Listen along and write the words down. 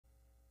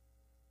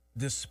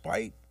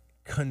despite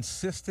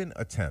consistent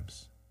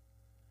attempts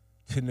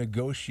to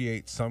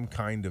negotiate some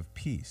kind of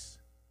peace,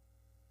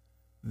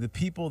 the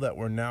people that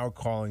we're now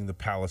calling the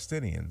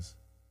Palestinians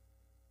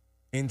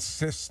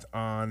insist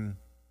on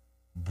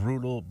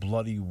brutal,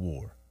 bloody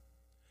war.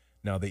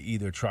 Now, they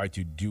either try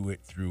to do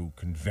it through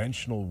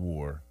conventional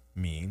war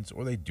means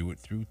or they do it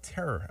through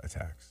terror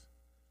attacks.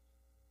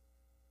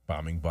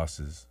 Bombing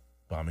buses,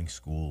 bombing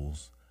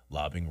schools,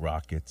 lobbing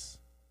rockets.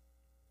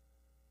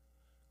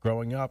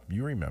 Growing up,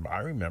 I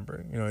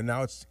remember, and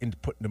now it's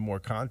put into more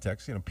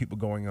context, people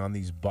going on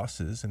these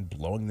buses and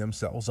blowing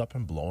themselves up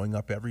and blowing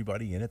up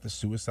everybody in it, the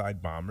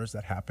suicide bombers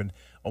that happened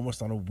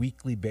almost on a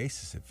weekly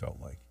basis, it felt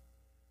like.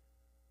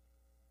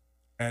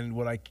 And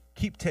what I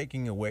keep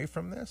taking away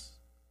from this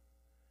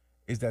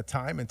is that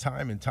time and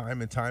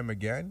time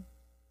again,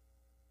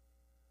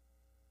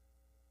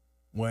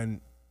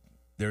 when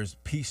there's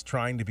peace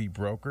trying to be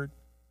brokered,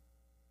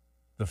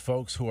 the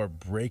folks who are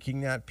breaking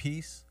that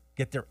peace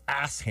get their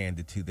ass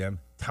handed to them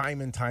time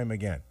and time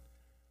again.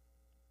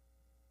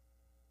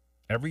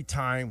 Every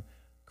time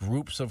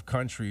groups of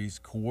countries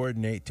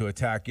coordinate to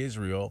attack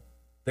Israel,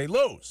 they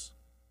lose.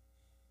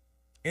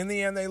 In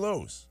the end, they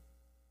lose.